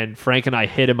thing, and Frank and I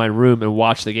hid in my room and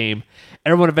watched the game.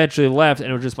 Everyone eventually left, and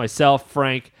it was just myself,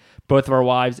 Frank, both of our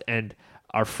wives, and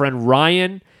our friend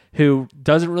Ryan, who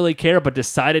doesn't really care but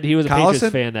decided he was a Collison?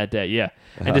 Patriots fan that day. Yeah,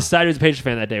 and decided he was a Patriots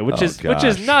fan that day, which Oh, is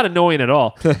gosh. not annoying at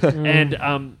all.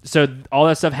 And so all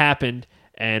that stuff happened,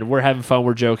 and we're having fun,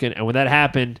 we're joking, and when that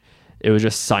happened, it was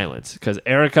just silence because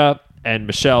Erica and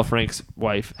Michelle, Frank's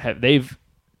wife, they've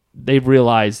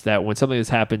realized that when something this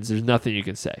happens, there's nothing you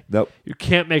can say. Nope. You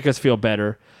can't make us feel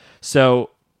better.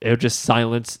 So it was just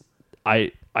silence.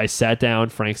 I sat down.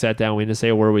 Frank sat down. We didn't say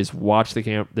a word. We just watched the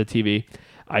TV.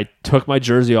 I took my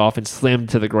jersey off and slammed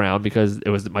to the ground because it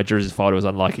was my jersey's fault. It was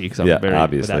unlucky because I was Yeah, very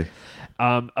obviously.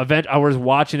 I was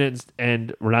watching it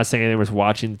and we're not saying anything. We're just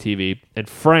watching the TV. And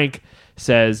Frank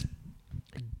says,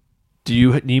 "Do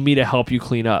you need me to help you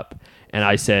clean up?" And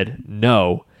I said,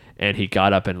 "No." And he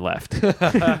got up and left.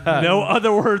 No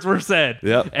other words were said.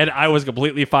 Yep. And I was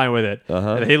completely fine with it.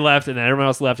 Uh-huh. And he left, and then everyone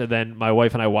else left. And then my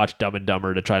wife and I watched Dumb and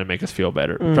Dumber to try to make us feel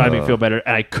better, try to make me feel better.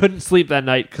 And I couldn't sleep that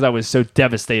night because I was so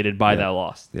devastated by that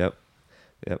loss. Yep.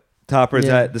 Topper, is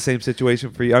Yeah. that the same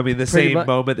situation for you? I mean, the Pretty same mu-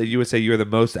 moment that you would say you were the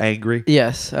most angry?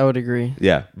 Yes, I would agree.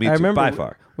 Yeah, me too, I remember by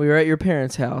far. we were at your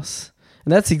parents' house,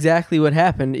 and that's exactly what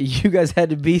happened. You guys had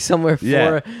to be somewhere for,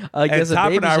 Yeah. I guess, and a Topper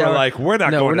baby and I shower. were like, we're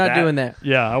not no, going we're to not that. doing that.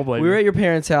 Yeah, I'll blame We you. were at your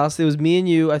parents' house. It was me and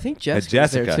you. I think And Jessica was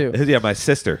Jessica. there too. Yeah, my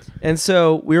sister. And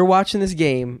so we were watching this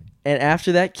game, And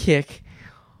after that kick,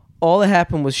 all that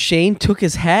happened was Shane took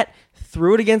his hat,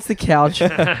 threw it against the couch,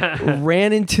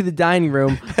 ran into the dining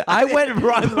room. I went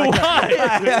Run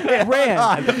like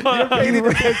ran. You're painting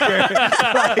a picture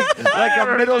like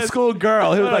a middle school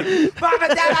girl who was like, Mama,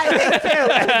 Dad, I hate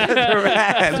you. And just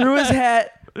ran. Threw his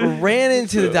hat, ran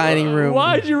into the dining room.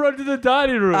 Why'd you run to the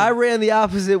dining room? I ran the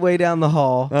opposite way down the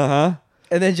hall. Uh-huh.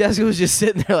 And then Jessica was just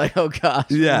sitting there like, oh gosh.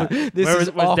 Yeah. This Where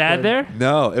is was Dad awkward. there?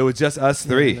 No, it was just us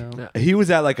three. no. He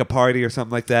was at like a party or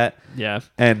something like that. Yeah.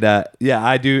 And yeah,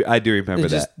 I do remember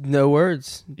There's that. just no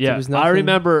words. Yeah, There was I nothing.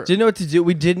 remember- Didn't know what to do.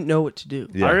 We didn't know what to do.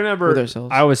 Yeah. I remember With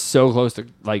ourselves. I was so close to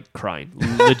like crying,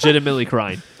 legitimately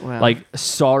crying, Wow. like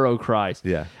sorrow cries.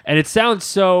 Yeah. And it sounds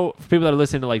so, for people that are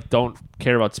listening to like don't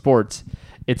care about sports,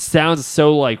 it sounds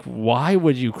so like, why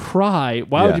would you cry?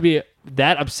 Why Yeah. would you be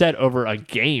that upset over a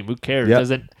game? Who cares?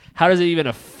 Yep. How does it even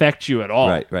affect you at all?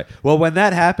 Right. Well, when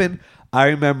that happened, I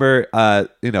remember, none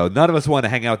of us wanted to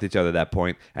hang out with each other at that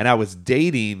point, and I was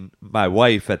dating my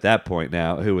wife at that point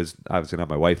now, who was obviously not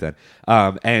my wife then.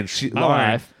 And My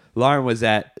wife. Lauren was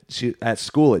at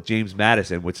school at James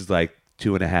Madison, which is like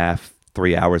 2.5,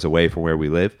 3 hours away from where we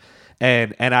live,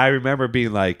 and I remember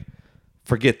being like,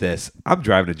 forget this. I'm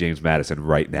driving to James Madison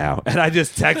right now. And I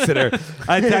just texted her.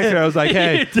 I was like,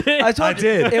 hey. I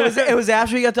did. It was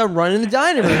after he got done running in the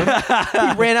dining room.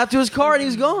 He ran out to his car and he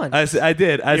was gone. I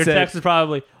did. I Your said, text is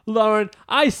probably, Lauren,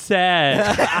 I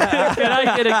said, can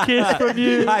I get a kiss from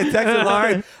you? I texted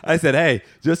Lauren. I said, hey,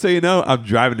 just so you know, I'm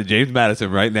driving to James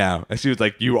Madison right now. And she was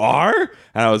like, you are?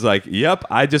 And I was like, yep.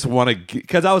 I just want to,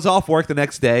 because I was off work the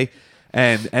next day.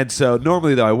 And so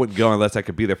normally though I wouldn't go unless I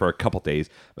could be there for a couple days,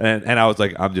 and I was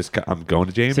like I'm going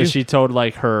to James. So she told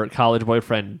like her college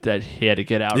boyfriend that he had to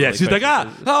get out. Yeah, really she's quick. like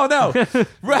oh no,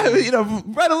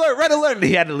 red alert, and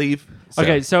he had to leave. So,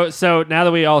 Okay, so now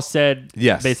that we all said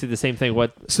Yes. basically the same thing,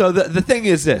 what So the thing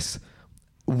is this: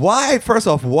 first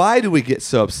off, why do we get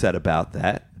so upset about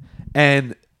that?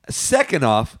 And second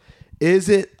off, is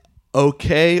it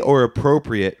okay or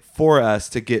appropriate for us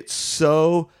to get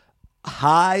so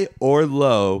high or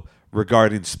low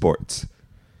regarding sports?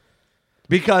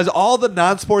 Because all the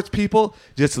non-sports people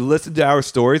just listened to our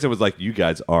stories and was like, you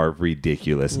guys are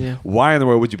ridiculous. Yeah. Why in the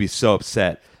world would you be so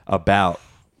upset about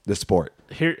the sport?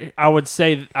 here I would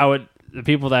say the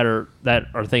people that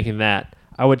are thinking that,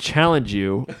 I would challenge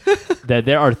you that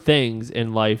there are things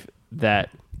in life that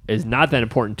is not that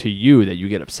important to you that you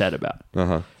get upset about.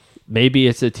 Uh-huh. Maybe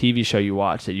it's a TV show you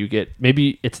watch that you get,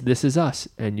 maybe it's This Is Us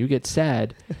and you get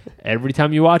sad every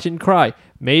time you watch it and cry.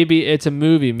 Maybe it's a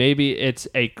movie. Maybe it's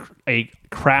a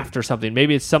craft or something.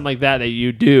 Maybe it's something like that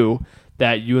you do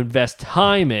that you invest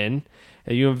time in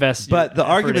and you invest. But the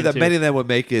effort argument that into. many of them would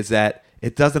make is that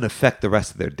it doesn't affect the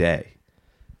rest of their day.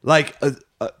 Like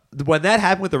when that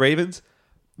happened with the Ravens,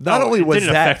 not only it was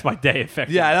didn't that affect my day,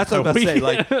 affected yeah, that's what I'm about to say. week.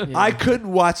 Like I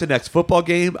couldn't watch the next football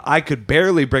game. I could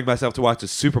barely bring myself to watch the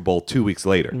Super Bowl 2 weeks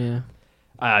later. Yeah.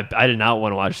 I did not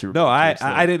want to watch Super Bowl. No, I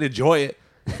I didn't enjoy it.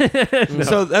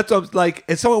 So that's what I'm like.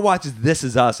 If someone watches This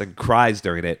Is Us and cries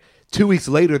during it, 2 weeks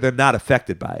later they're not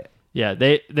affected by it. Yeah,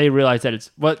 they realize that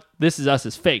it's what This Is Us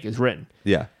is fake. Is written.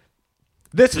 Yeah,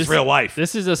 this is real life.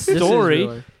 This is a is story,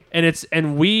 real life.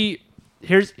 and we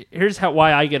here's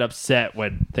why I get upset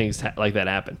when things like that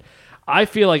happen. I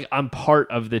feel like I'm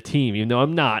part of the team, even though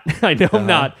I'm not. I know I'm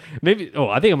not. Maybe. Oh,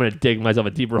 I think I'm going to dig myself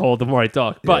a deeper hole the more I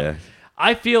talk. But Yeah.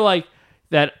 I feel like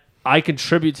that I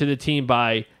contribute to the team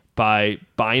by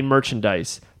buying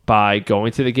merchandise, by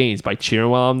going to the games, by cheering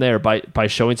while I'm there, by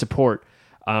showing support.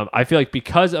 I feel like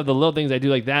because of the little things I do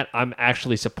like that, I'm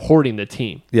actually supporting the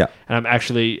team. Yeah. And I'm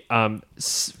actually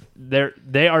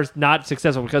they are not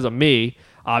successful because of me,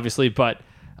 obviously, but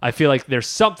I feel like there's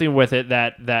something with it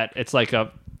that it's like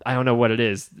I don't know what it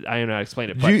is. I don't know how to explain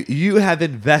it. But You have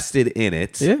invested in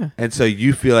it, Yeah. and so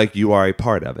you feel like you are a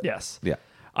part of it. yes. Yeah.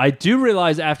 I do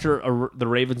realize after the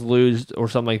Ravens lose or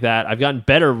something like that, I've gotten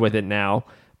better with it now.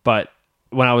 But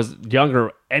when I was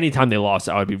younger, anytime they lost,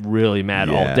 I would be really mad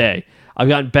all Yeah. day. I've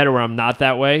gotten better where I'm not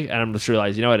that way, and I'm just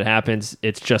realized, you know what, it happens.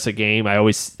 It's just a game.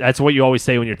 That's what you always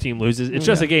say when your team loses. It's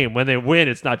just a game. When they win,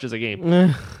 it's not just a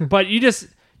game. But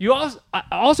you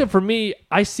also for me,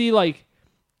 I see like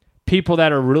people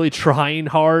that are really trying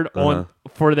hard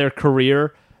for their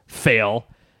career fail.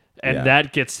 And Yeah.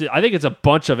 that gets, I think it's a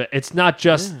bunch of it. It's not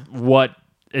just what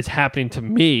is happening to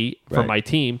me for Right. my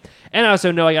team. And I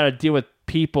also know I got to deal with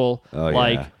people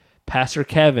like yeah. Pastor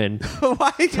Kevin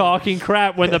Why? talking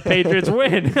crap when the Patriots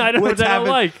win. I don't know what I don't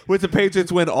like. With the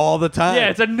Patriots win all the time. Yeah,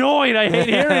 it's annoying. I hate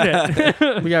hearing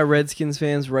it. We got Redskins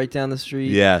fans right down the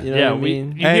street. Yeah. You know Yeah, what I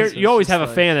mean? you always have a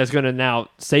Like- fan that's going to now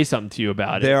say something to you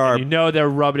about it. There And are- you know they're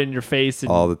rubbing it in your face.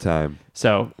 And all the time.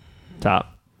 so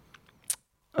top.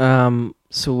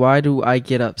 So why do I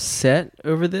get upset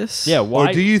over this? Yeah, why?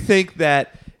 Or do you think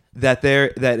that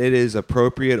it is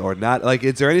appropriate or not? Like,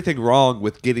 is there anything wrong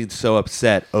with getting so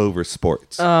upset over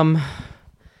sports?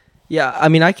 Yeah, I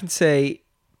mean, I can say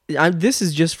this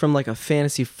is just from like a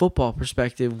fantasy football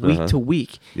perspective, week to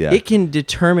week. Yeah. It can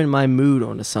determine my mood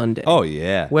on a Sunday. Oh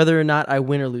yeah. Whether or not I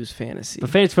win or lose fantasy. But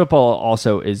fantasy football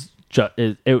also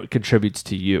it contributes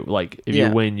to you. Like if Yeah.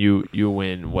 you win, you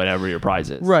win whatever your prize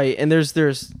is. Right, and that's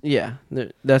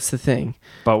the thing.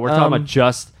 But we're talking about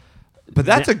just. But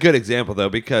that's a good example though,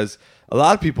 because a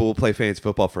lot of people will play fantasy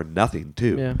football for nothing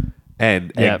too, Yeah.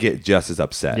 and Yeah. get just as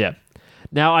upset. Yeah.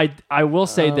 Now I will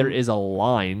say there is a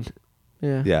line,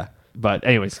 Yeah. Yeah. but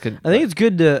anyways, I think it's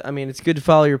good to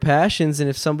follow your passions, and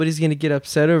if somebody's going to get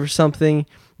upset over something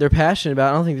they're passionate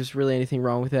about, I don't think there's really anything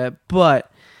wrong with that.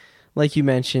 But like you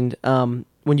mentioned,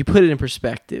 when you put it in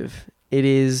perspective, it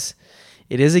is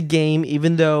a game,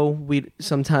 even though we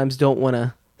sometimes don't want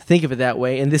to think of it that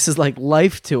way, and this is like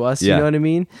life to us. Yeah. You know what I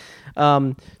mean?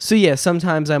 So yeah,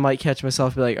 sometimes I might catch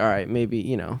myself be like, all right,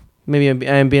 maybe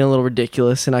I'm being a little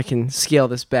ridiculous, and I can scale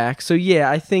this back. So yeah,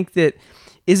 I think that.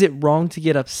 Is it wrong to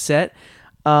get upset?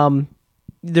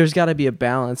 There's got to be a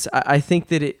balance. I think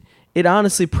that it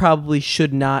honestly probably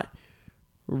should not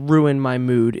ruin my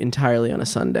mood entirely on a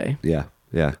Sunday, Yeah.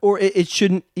 Yeah. or it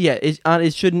shouldn't. Yeah,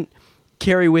 it shouldn't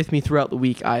carry with me throughout the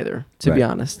week either. To be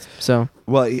Right. honest, so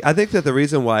Well, I think that the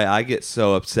reason why I get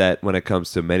so upset when it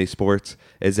comes to many sports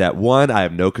is that one, I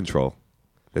have no control.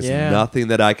 There's Yeah. nothing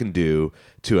that I can do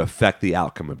to affect the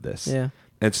outcome of this. Yeah.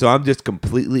 And so I'm just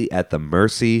completely at the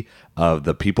mercy of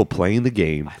the people playing the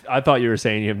game. I thought you were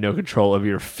saying you have no control of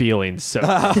your feelings. So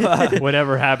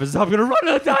whatever happens, I'm gonna run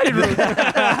to the dining room.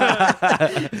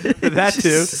 That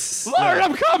too. Lord,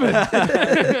 I'm coming.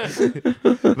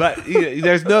 But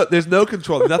there's no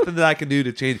control, nothing that I can do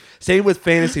to change. Same with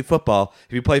fantasy football.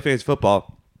 If you play fantasy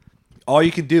football, all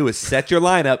you can do is set your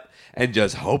lineup and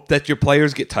just hope that your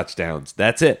players get touchdowns.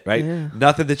 That's it, right? Yeah.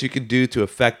 Nothing that you can do to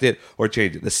affect it or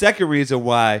change it. The second reason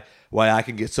why I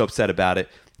can get so upset about it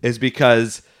is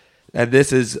because, and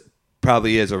this is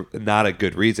probably not a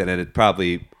good reason, and it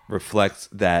probably reflects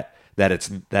that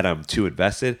I'm too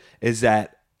invested, is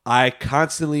that I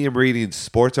constantly am reading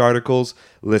sports articles,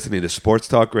 listening to sports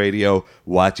talk radio,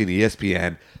 watching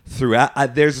ESPN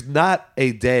throughout. There's not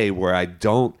a day where I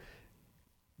don't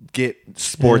get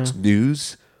sports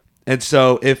news. And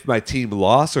so if my team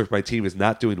lost or if my team is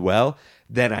not doing well,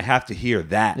 then I have to hear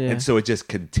that. Yeah. And so it just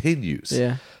continues.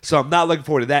 Yeah. So I'm not looking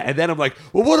forward to that. And then I'm like,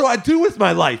 well, what do I do with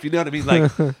my life? You know what I mean?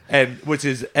 Like, and which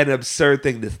is an absurd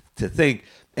thing to think.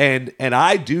 And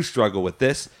I do struggle with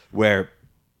this, where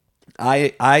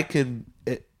I can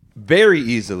very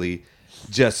easily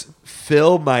just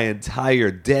fill my entire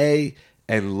day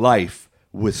and life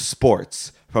with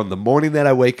sports from the morning that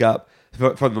I wake up,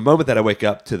 from the moment that I wake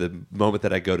up to the moment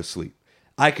that I go to sleep.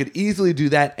 I could easily do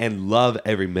that and love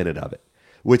every minute of it,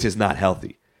 which is not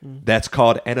healthy. That's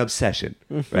called an obsession,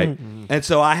 right? And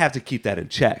so I have to keep that in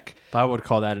check. I would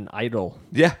call that an idol.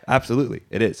 Yeah, absolutely.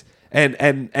 It is. And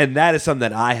that is something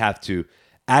that I have to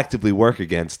actively work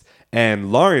against.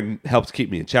 And Lauren helps keep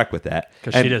me in check with that.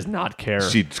 Because And she does not care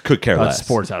She could care about less.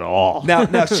 sports at all. Now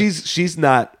she's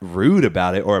not rude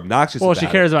about it or obnoxious well, about she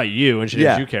it. cares about you, and she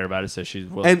Yeah. knows you care about it, so she's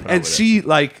willing to put up And with it. she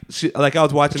like I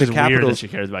was watching Which the is weird that Capitals. she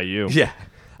cares about you. Yeah.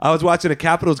 I was watching a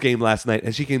Capitals game last night,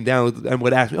 and she came down and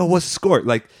would ask me, "Oh, what's the score?"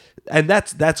 Like, and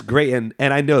that's great, and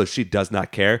I know she does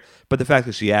not care, but the fact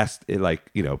that she asked, it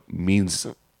means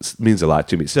a lot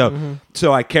to me.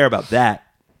 So I care about that.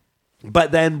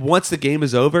 But then once the game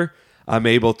is over, I'm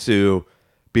able to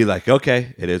be like,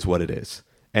 okay, it is what it is,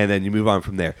 and then you move on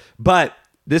from there. But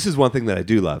this is one thing that I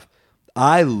do love.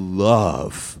 I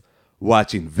love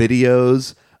watching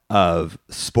videos of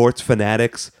sports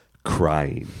fanatics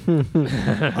crying.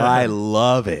 I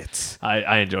love it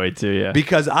I enjoy it too. Yeah,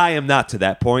 because I am not to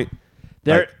that point.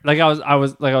 there, like I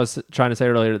was trying to say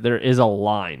earlier, there is a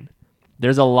line.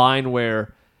 There's a line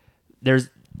where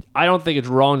I don't think it's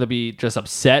wrong to be just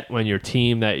upset when your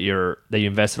team that you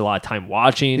invested a lot of time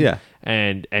watching, Yeah.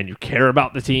 and you care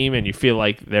about the team and you feel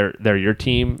like they're your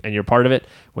team and you're part of it.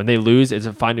 When they lose, it's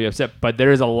fine to be upset, but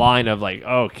there is a line of like,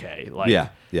 okay, like Yeah,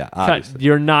 obviously.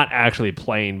 you're not actually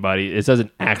playing, buddy. It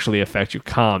doesn't actually affect you.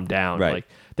 Calm down. Right. Like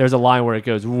there's a line where it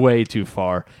goes way too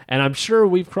far, and I'm sure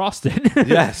we've crossed it.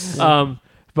 Yes.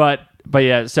 But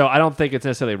yeah, so I don't think it's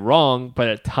necessarily wrong, but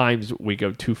at times we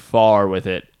go too far with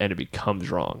it and it becomes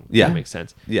wrong. Yeah. That makes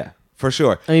sense. Yeah, for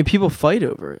sure. I mean, people fight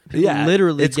over it. People Yeah,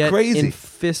 literally it's get crazy. in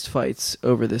fist fights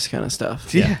over this kind of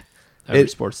stuff. Yeah. Every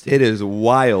sports team. It is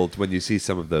wild when you see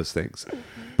some of those things.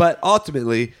 But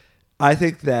ultimately, I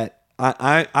think that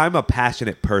I'm a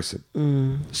passionate person.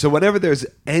 So whenever there's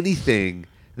anything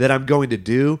that I'm going to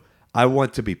do, I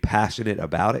want to be passionate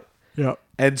about it. Yeah.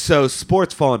 And so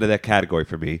sports fall into that category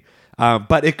for me.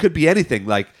 But it could be anything.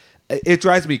 Like, it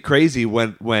drives me crazy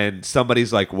when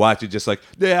somebody's like watching, just like,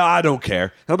 yeah, I don't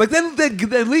care. And I'm like, then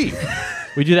leave.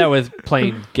 We do that with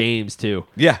playing games too.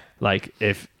 Yeah, Like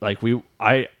if like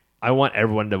I want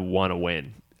everyone to want to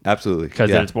win absolutely. because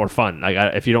yeah. then it's more fun. Like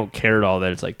if you don't care at all,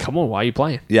 then it's like, come on, why are you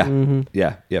playing?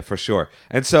 Yeah, yeah, for sure.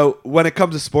 And so when it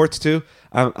comes to sports too,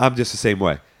 I'm just the same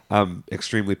way. I'm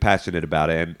extremely passionate about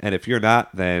it, and if you're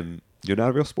not, then you're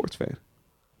not a real sports fan.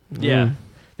 Yeah.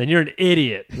 Then you're an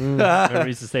idiot. Remember we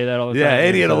used to say that all the time. Yeah,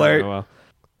 idiot So, alert. well,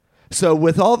 So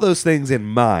with all those things in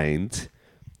mind,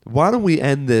 why don't we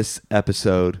end this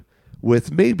episode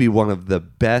with maybe one of the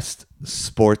best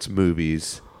sports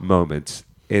movies moments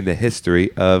in the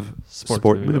history of Sports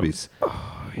sport movie movies?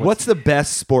 What's the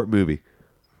best sport movie?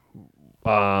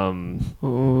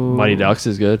 Mighty Ducks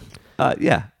is good.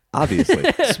 Yeah,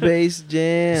 obviously. Space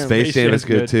Jam. Space Jam is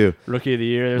good too. Rookie of the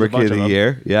Year. There's a Rookie bunch of the them.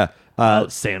 Year. Yeah.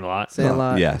 Sandlot.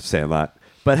 Sandlot. Yeah, Sandlot.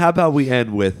 But how about we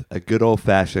end with a good old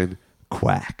fashioned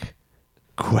quack,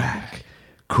 quack,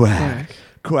 quack,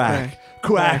 quack, quack,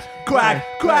 quack,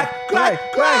 quack, quack,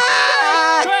 quack.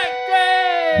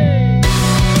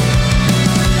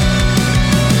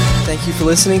 Thank you for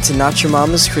listening to Not Your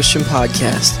Mama's Christian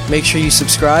Podcast. Make sure you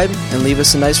subscribe and leave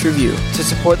us a nice review. To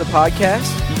support the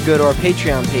podcast, you can go to our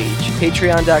Patreon page,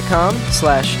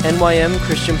 patreon.com/NYM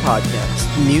Christian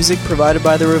Podcast. Music provided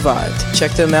by The Revived.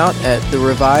 Check them out at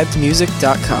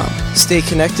therevivedmusic.com. Stay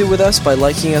connected with us by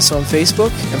liking us on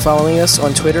Facebook and following us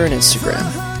on Twitter and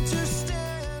Instagram.